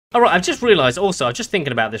Alright, I've just realised also, I'm just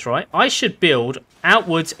thinking about this, right? I should build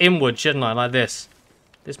outwards, inwards, shouldn't I? Like this.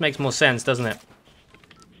 This makes more sense, doesn't it?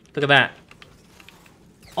 Look at that.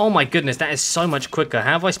 Oh my goodness, that is so much quicker.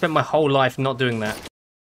 How have I spent my whole life not doing that?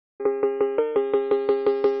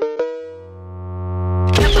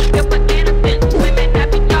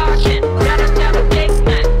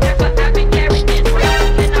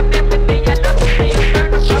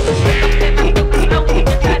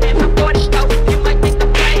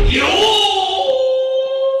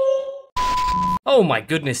 Oh my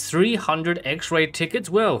goodness, 300 X-ray tickets.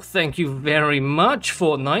 Well, thank you very much,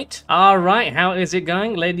 Fortnite. All right, how is it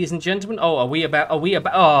going, ladies and gentlemen? Oh, are we about,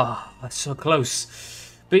 oh, that's so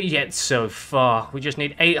close, but yet so far. We just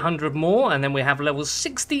need 800 more, and then we have level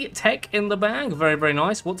 60 tech in the bag. Very, very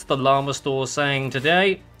nice. What's the llama store saying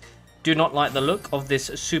today? Do not like the look of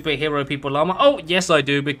this superhero people llama. Oh, yes, I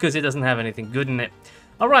do, because it doesn't have anything good in it.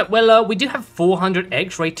 All right, well, we do have 400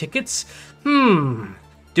 X-ray tickets.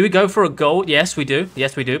 Do we go for a gold? Yes, we do.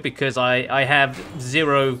 Yes, we do, because I have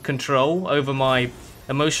zero control over my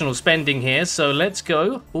emotional spending here. So let's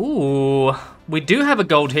go. Ooh, we do have a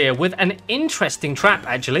gold here with an interesting trap,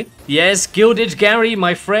 actually. Yes, Gilded Gary,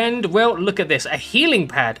 my friend. Well, look at this. A healing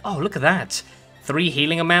pad. Oh, look at that. 3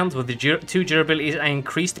 healing amounts with the 2 durabilities and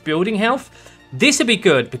increased building health. This would be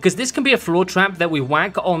good, because this can be a floor trap that we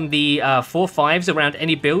whack on the 4/5s around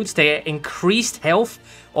any builds to get increased health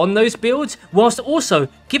on those builds, whilst also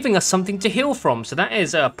giving us something to heal from. So that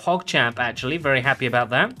is a PogChamp, actually. Very happy about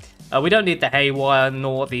that. We don't need the Haywire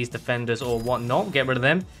nor these defenders or whatnot. Get rid of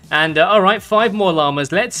them. And alright, 5 more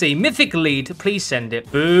llamas. Let's see. Mythic lead, please send it.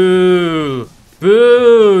 Boo!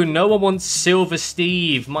 Boo! No one wants Silver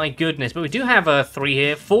Steve. My goodness. But we do have 3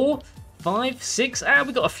 here. 4, 5, 6.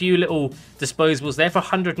 We got a few little disposables there for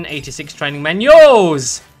 186 training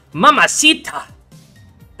manuals. Mamacita!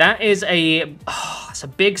 That is it's a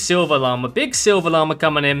big silver llama. Big silver llama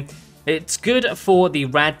coming in. It's good for the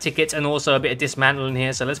rad tickets and also a bit of dismantling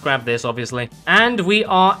here. So let's grab this, obviously. And we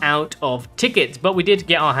are out of tickets, but we did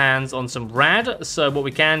get our hands on some rad. So what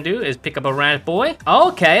we can do is pick up a rad boy.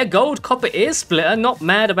 Okay, a gold copper ear splitter. Not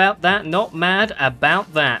mad about that. Not mad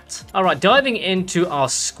about that. All right, diving into our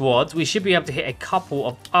squads, we should be able to hit a couple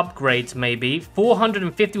of upgrades, maybe.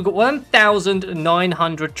 450. We've got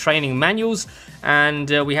 1,900 training manuals, and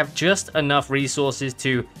we have just enough resources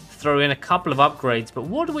to throw in a couple of upgrades. But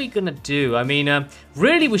what are we gonna do? I mean,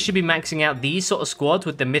 really we should be maxing out these sort of squads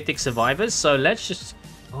with the mythic survivors. So let's just,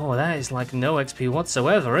 oh, that is like no XP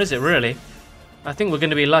whatsoever, is it really? I think we're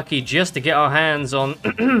gonna be lucky just to get our hands on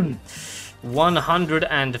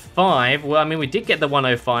 105. Well, I mean, we did get the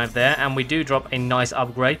 105 there, and we do drop a nice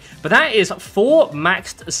upgrade. But that is 4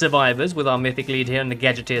 maxed survivors with our mythic lead here in the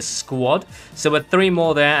Gadgeteer squad. So we're 3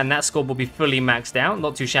 more there, and that squad will be fully maxed out.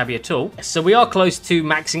 Not too shabby at all. So we are close to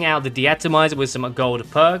maxing out the De-Atomizer with some gold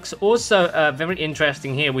perks. Also, very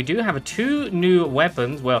interesting here, we do have 2 new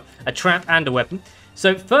weapons. Well, a trap and a weapon.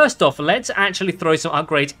 So first off, let's actually throw some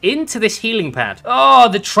upgrades into this healing pad. Oh,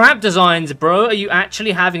 the trap designs, bro. Are you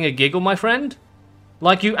actually having a giggle, my friend?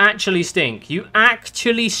 Like, you actually stink. You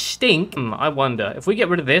actually stink. I wonder, if we get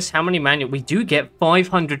rid of this, how many manual? We do get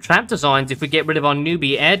 500 trap designs if we get rid of our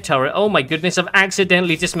newbie air turret. Oh my goodness, I've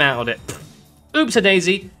accidentally dismantled it.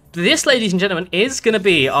 Oops-a-daisy. This, ladies and gentlemen, is going to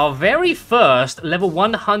be our very first level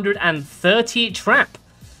 130 trap.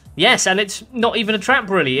 Yes, and it's not even a trap,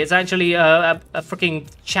 really. It's actually a freaking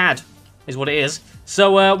Chad, is what it is.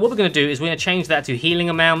 So what we're going to do is we're going to change that to healing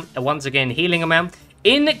amount. Once again, healing amount.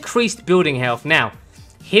 Increased building health. Now,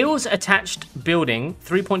 heals attached building,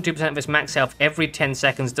 3.2% of its max health every 10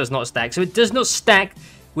 seconds does not stack. So it does not stack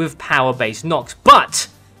with power-based knocks. But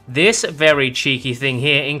this very cheeky thing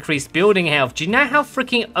here, increased building health. Do you know how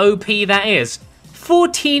freaking OP that is?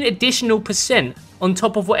 14 additional % on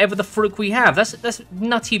top of whatever the fruit we have. That's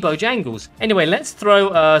nutty bojangles. Anyway, let's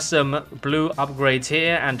throw some blue upgrades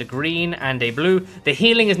here, and a green and a blue. The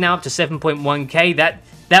healing is now up to 7.1k.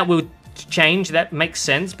 That will change. That makes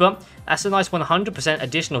sense, but that's a nice 100%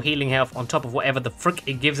 additional healing health on top of whatever the frick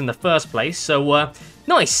it gives in the first place. So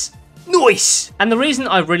nice. Nice! And the reason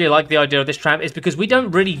I really like the idea of this trap is because we don't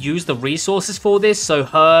really use the resources for this. So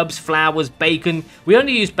herbs, flowers, bacon. We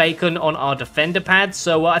only use bacon on our defender pads.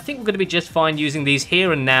 So I think we're going to be just fine using these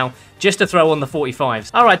here and now just to throw on the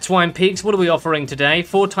 45s. Alright, Twine Peaks, what are we offering today?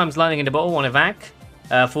 4 times lightning in the bottle on evac.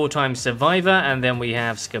 4 times survivor, and then we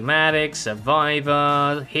have schematic,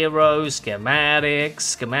 survivor, hero, schematic,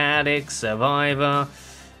 survivor,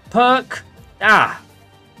 perk.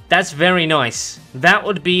 That's very nice. That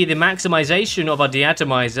would be the maximization of our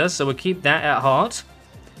De-Atomizer, so we'll keep that at heart.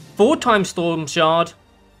 4 times Storm Shard.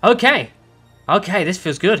 Okay. Okay, this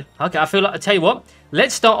feels good. Okay, I feel like, I tell you what,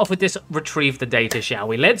 let's start off with this retrieve the data, shall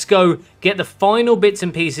we? Let's go get the final bits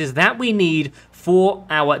and pieces that we need for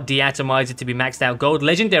our De-Atomizer to be maxed out gold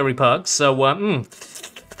legendary perks. So,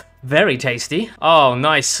 very tasty. Oh,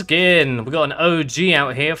 nice skin. We got an OG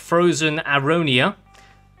out here, Frozen Aronia.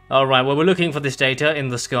 Alright, well, we're looking for this data in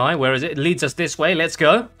the sky. Where is it? It leads us this way. Let's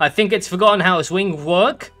go. I think it's forgotten how its wings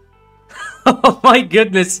work. Oh, my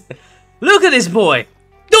goodness. Look at this boy.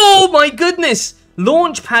 Oh, my goodness.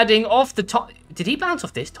 Launch padding off the top. Did he bounce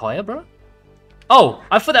off this tire, bro? Oh,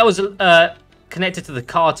 I thought that was connected to the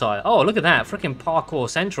car tire. Oh, look at that. Freaking parkour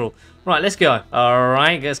central. Right, let's go.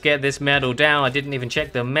 Alright, let's get this metal down. I didn't even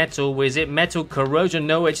check the metal. Is it metal corrosion?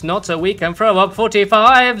 No, it's not. So we can throw up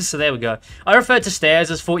 45s. So there we go. I refer to stairs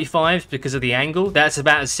as 45s because of the angle. That's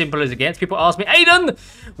about as simple as it gets. People ask me, Aiden,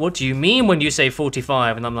 what do you mean when you say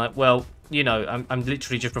 45? And I'm like, well, you know, I'm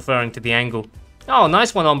literally just referring to the angle. Oh,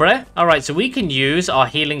 nice one, hombre. Alright, so we can use our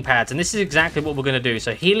healing pads. And this is exactly what we're going to do.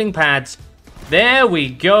 So healing pads. There we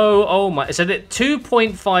go. Oh my. So that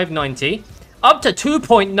 2.590. Up to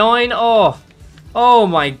 2.9. Oh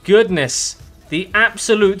my goodness. The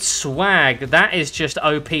absolute swag. That is just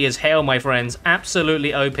OP as hell, my friends.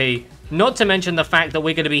 Absolutely OP. Not to mention the fact that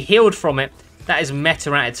we're going to be healed from it. That is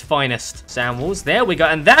meta at its finest. Sound walls. There we go.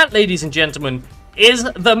 And that, ladies and gentlemen, is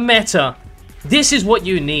the meta. This is what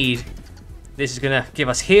you need. This is going to give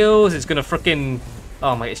us heals. It's going to freaking...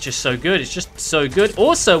 Oh my, it's just so good. It's just so good.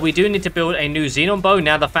 Also, we do need to build a new Xenon bow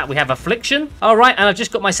now the fact we have Affliction. All right, and I've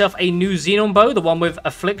just got myself a new Xenon bow, the one with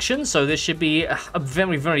Affliction. So this should be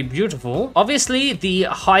very, very beautiful. Obviously, the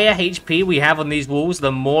higher HP we have on these walls,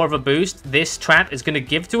 the more of a boost this trap is going to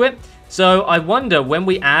give to it. So I wonder when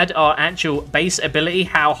we add our actual base ability,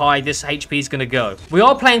 how high this HP is going to go. We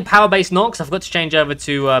are playing power-based Nox. I've got to change over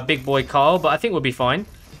to Big Boy Carl, but I think we'll be fine.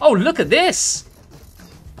 Oh, look at this.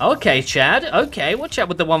 Okay, Chad. Okay, watch out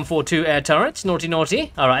with the 142 air turrets. Naughty,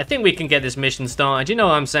 naughty. All right, I think we can get this mission started. You know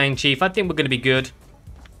what I'm saying, Chief? I think we're going to be good.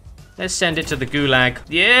 Let's send it to the gulag.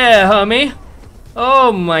 Yeah, homie.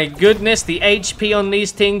 Oh, my goodness. The HP on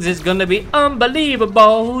these things is going to be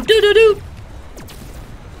unbelievable. Do-do-do.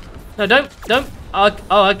 No, don't.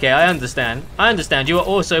 Oh, okay, I understand. I understand. You are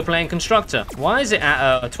also playing Constructor. Why is it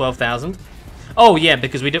at 12,000? Oh, yeah,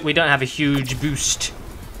 because we don't have a huge boost.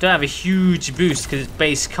 Don't have a huge boost because it's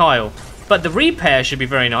base Kyle. But the repair should be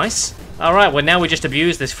very nice. Alright, well now we just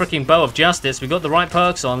abuse this freaking bow of justice. We got the right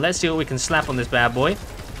perks on. Let's see what we can slap on this bad boy.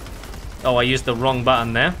 Oh, I used the wrong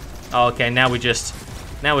button there. Oh, okay, now we're just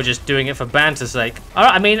doing it for banter's sake.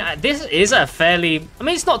 Alright, I mean, this is a fairly... I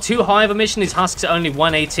mean, it's not too high of a mission. These husks are only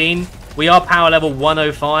 118. We are power level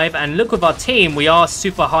 105. And look with our team, we are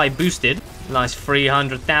super high boosted. Nice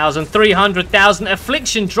 300,000. 300,000.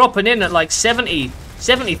 Affliction dropping in at like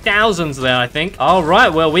 70,000 there, I think. All right,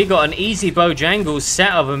 well, we got an easy Bojangles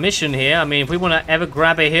set of a mission here. I mean, if we want to ever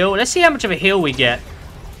grab a heal, let's see how much of a heal we get.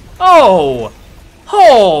 Oh,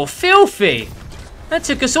 filthy. That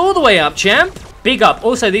took us all the way up, champ. Big up.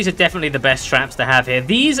 Also, these are definitely the best traps to have here.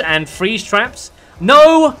 These and freeze traps.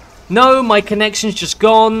 No, my connection's just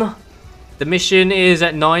gone. The mission is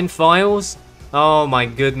at 9 files. Oh my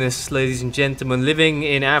goodness, ladies and gentlemen. Living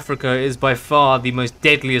in Africa is by far the most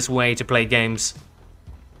deadliest way to play games.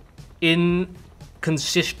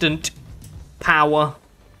 Inconsistent power,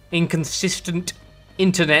 inconsistent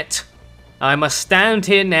internet. I must stand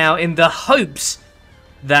here now in the hopes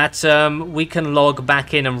that we can log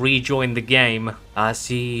back in and rejoin the game. I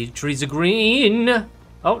see trees are green.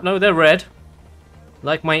 Oh, no, they're red.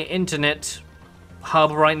 Like my internet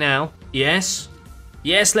hub right now. Yes.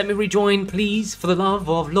 Yes, let me rejoin, please. For the love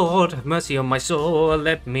of Lord, have mercy on my soul.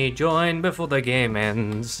 Let me join before the game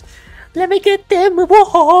ends. Let me get them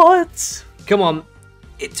rewards. Come on.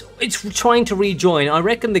 It's trying to rejoin. I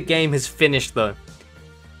reckon the game has finished, though.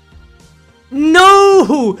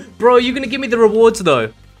 No! Bro, you're going to give me the rewards,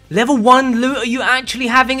 though. Level 1 loot? Are you actually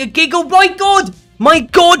having a giggle? My God! My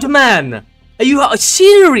God, man! Are you...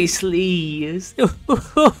 Seriously?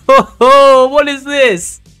 What is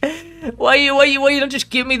this? Why you don't just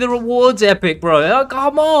give me the rewards, Epic, bro? Oh,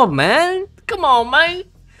 come on, man. Come on, mate.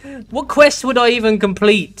 What quest would I even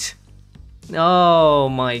complete? Oh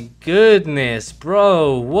my goodness,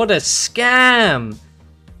 bro, what a scam.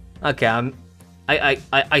 Okay,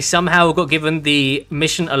 I somehow got given the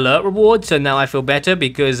mission alert reward, so now I feel better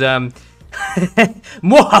because as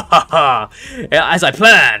I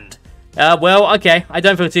planned. Well, okay, I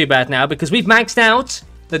don't feel too bad now because we've maxed out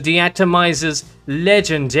the De-Atomizer's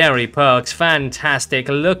legendary perks. Fantastic.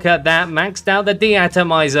 Look at that, maxed out the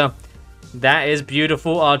De-Atomizer. That is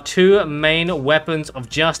beautiful. Our two main weapons of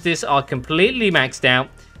justice are completely maxed out.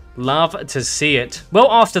 Love to see it.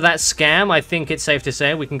 Well, after that scam, I think it's safe to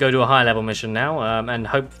say we can go to a high level mission now and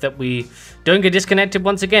hope that we don't get disconnected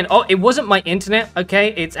once again. Oh, it wasn't my internet,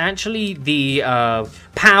 okay? It's actually the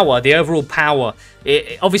power, the overall power.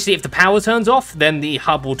 Obviously, if the power turns off, then the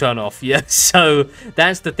hub will turn off, yeah? So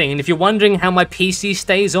that's the thing. And if you're wondering how my PC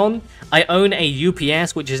stays on, I own a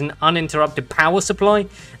UPS, which is an uninterrupted power supply.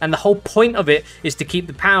 And the whole point of it is to keep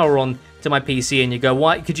the power on to my PC. And you go,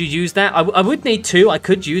 why could you use that? I would need two. I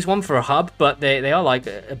could use one for a hub, but they are like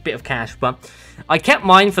a bit of cash. But I kept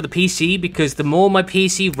mine for the PC because the more my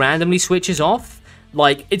PC randomly switches off,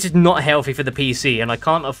 like, it's not healthy for the PC. And I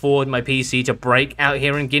can't afford my PC to break out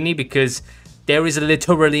here in Guinea because there is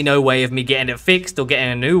literally no way of me getting it fixed or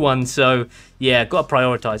getting a new one. So yeah, got to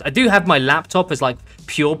prioritize. I do have my laptop as like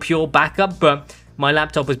pure backup, but my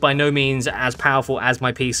laptop is by no means as powerful as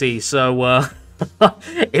my PC. So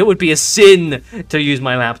it would be a sin to use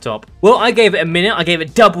my laptop. Well, I gave it a minute. I gave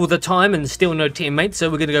it double the time and still no teammates, so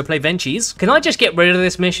we're going to go play Venchies. Can I just get rid of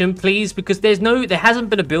this mission, please? Because there hasn't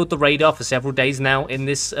been a build the radar for several days now in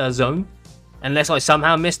this zone. Unless I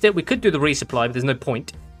somehow missed it. We could do the resupply, but there's no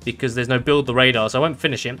point because there's no build the radar, so I won't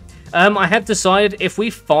finish it. I have decided if we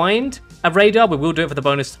find a radar, we will do it for the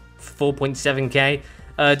bonus 4.7k.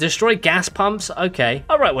 Destroy gas pumps. Okay.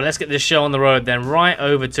 All right. Well, let's get this show on the road then. Right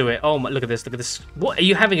over to it. Oh my! Look at this. Look at this. What are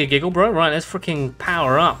you having a giggle, bro? Right. Let's freaking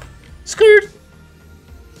power up. Skirt.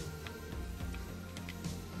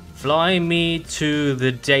 Fly me to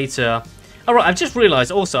the data. All right. I've just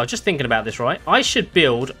realized. Also, I'm just thinking about this. Right. I should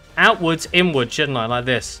build outwards, inward, shouldn't I? Like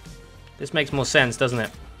this. This makes more sense, doesn't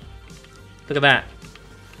it? Look at that.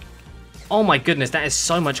 Oh my goodness. That is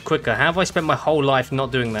so much quicker. How have I spent my whole life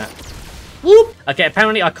not doing that? Whoop. Okay,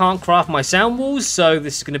 apparently I can't craft my sound walls, so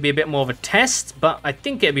this is going to be a bit more of a test, but I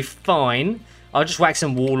think it'll be fine. I'll just whack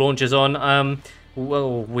some wall launchers on.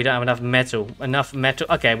 Well, we don't have enough metal.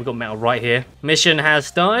 Okay, we've got metal right here. Mission has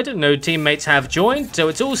started. No teammates have joined, so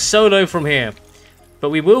it's all solo from here. But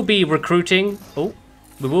we will be recruiting. Oh,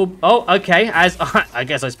 we will. Oh, okay. As I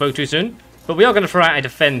guess I spoke too soon. But we are going to throw out a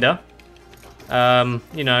defender.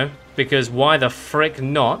 You know, because why the frick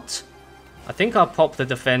not? I think I'll pop the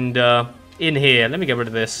defender in here. Let me get rid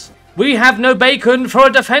of this. We have no bacon for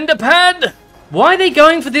a defender pad. Why are they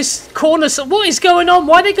going for this corner? What is going on?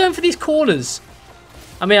 Why are they going for these corners?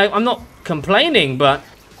 I mean, I'm not complaining, but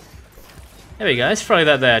there we go. Let's throw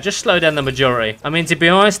that there. Just slow down the majority. I mean, to be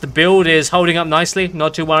honest, the build is holding up nicely.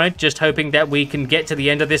 Not too worried. Just hoping that we can get to the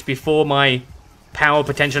end of this before my power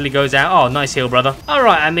potentially goes out. Oh, nice heal, brother. All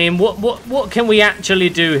right, I mean, what can we actually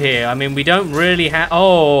do here? I mean, we don't really have...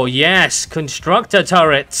 Oh, yes, constructor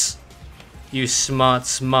turrets. You smart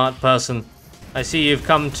person. I see you've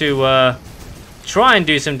come to try and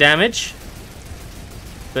do some damage.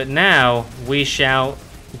 But now we shall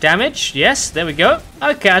damage. Yes, there we go.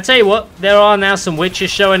 Okay, I'll tell you what. There are now some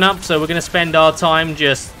witches showing up, so we're going to spend our time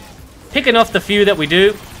just picking off the few that we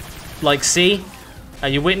do. Like, see? Are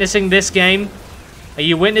you witnessing this game? Are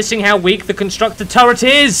you witnessing how weak the constructor turret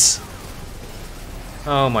is?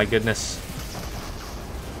 Oh my goodness.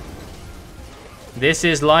 This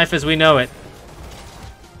is life as we know it.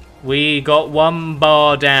 We got 1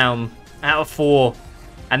 bar down out of 4.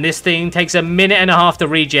 And this thing takes a minute and a half to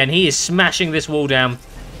regen. He is smashing this wall down.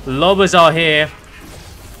 Lobbers are here.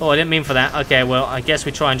 Oh, I didn't mean for that. Okay, well, I guess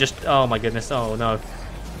we try and just... Oh my goodness. Oh no.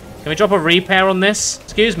 Can we drop a repair on this?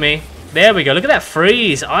 Excuse me. There we go. Look at that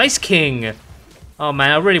freeze. Ice King. Oh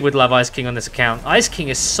man, I really would love Ice King on this account. Ice King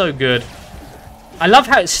is so good. I love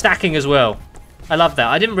how it's stacking as well. I love that.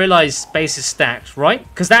 I didn't realize space is stacked, right?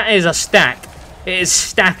 Because that is a stack. It is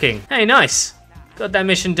stacking. Hey, nice. Got that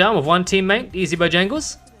mission done with 1 teammate. Easy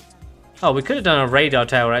Bojangles. Oh, we could have done a radar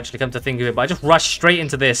tower actually, come to think of it, but I just rushed straight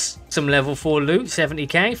into this. Some level 4 loot,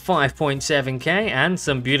 70k, 5.7k, and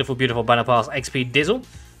some beautiful Banner Pass XP Dizzle.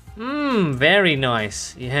 Very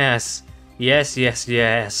nice. Yes.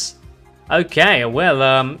 Yes. Okay,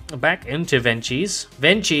 well, back into Venchies.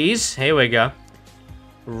 Venchies, here we go.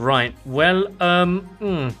 Right, well,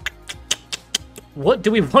 what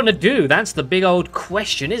do we want to do? That's the big old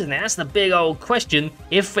question, isn't it? That's the big old question.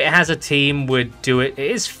 If it has a team, would do it.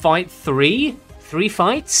 It is fight 3. 3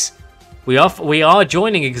 fights. We are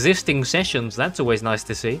joining existing sessions. That's always nice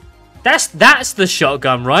to see. That's the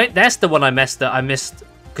shotgun, right? That's the one I missed.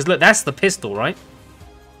 Because look, that's the pistol, right?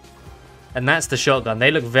 And that's the shotgun.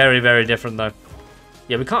 They look very, very different though.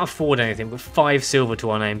 Yeah, we can't afford anything, but 5 silver to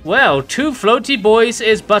our name. Well, 2 floaty boys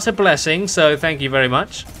is but a blessing, so thank you very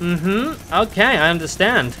much. Okay, I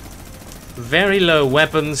understand. Very low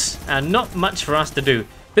weapons, and not much for us to do.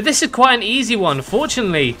 But this is quite an easy one.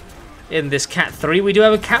 Fortunately, in this Cat 3, we do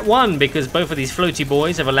have a Cat 1, because both of these floaty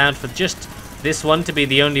boys have allowed for just this one to be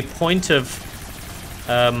the only point of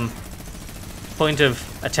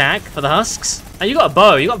attack for the husks. Oh, you got a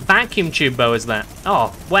bow. You got vacuum tube bow as that.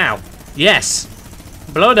 Oh, wow. Yes.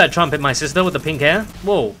 Blow that trumpet, my sister, with the pink hair.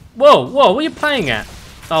 Whoa. Whoa, whoa, what are you playing at?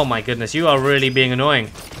 Oh my goodness, you are really being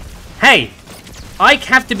annoying. Hey, I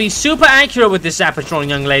have to be super accurate with this Zapatron,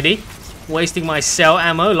 young lady. Wasting my cell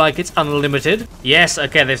ammo like it's unlimited. Yes,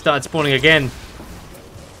 okay, they've started spawning again.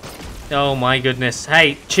 Oh my goodness.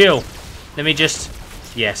 Hey, chill. Let me just...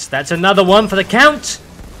 Yes, that's another one for the count.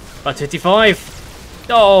 About 55.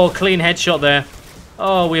 Oh, clean headshot there.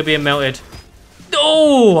 Oh, we're being melted.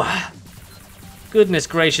 Oh! Goodness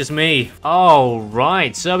gracious me. All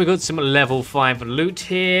right, so we got some level 5 loot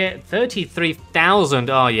here. 33,000.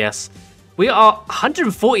 Oh, yes. We are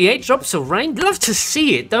 148 drops of rain. Love to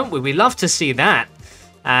see it, don't we? We love to see that.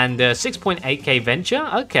 And 6.8k venture.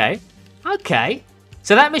 Okay. Okay.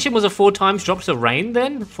 So that mission was a 4 times drops of rain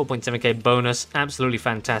then. 4.7k bonus. Absolutely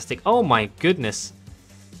fantastic. Oh, my goodness.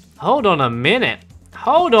 Hold on a minute.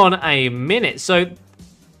 Hold on a minute. So,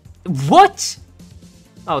 what?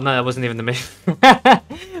 Oh, no, that wasn't even the mission.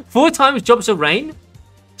 4 times drops of rain.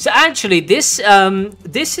 So actually, this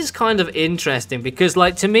is kind of interesting because,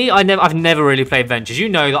 like, to me, I've never really played Ventures. You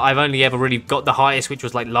know that I've only ever really got the highest, which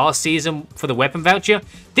was like last season for the weapon voucher.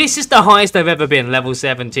 This is the highest I've ever been, level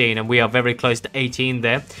 17, and we are very close to 18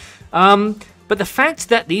 there. But the fact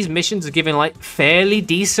that these missions are giving like fairly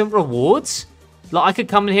decent rewards. Like, I could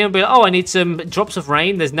come in here and be like, oh, I need some drops of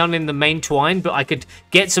rain. There's none in the main twine, but I could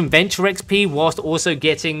get some venture XP whilst also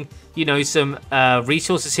getting, you know, some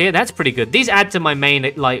resources here. That's pretty good. These add to my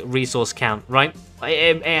main, like, resource count, right?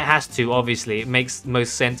 It has to, obviously. It makes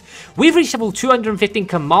most sense. We've reached level 215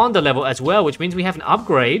 commander level as well, which means we have an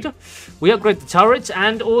upgrade. We upgrade the turrets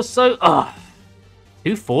and also...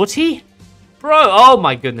 240? Bro, oh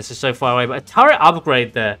my goodness, it's so far away. But a turret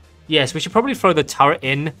upgrade there. Yes, we should probably throw the turret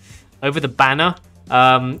in over the banner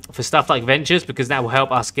for stuff like ventures, because that will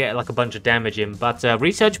help us get like a bunch of damage in. But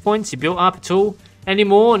research points, you built up at all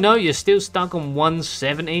anymore? No, you're still stuck on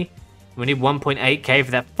 170. We need 1.8k for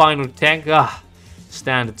that final tank.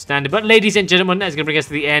 Standard. But ladies and gentlemen, that's going to bring us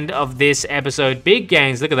to the end of this episode. Big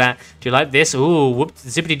gains, look at that. Do you like this? Ooh, whoop,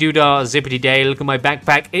 zippity doodah, zippity day. Look at my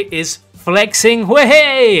backpack. It is flexing.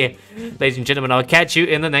 Way! Ladies and gentlemen, I'll catch you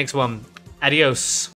in the next one. Adios.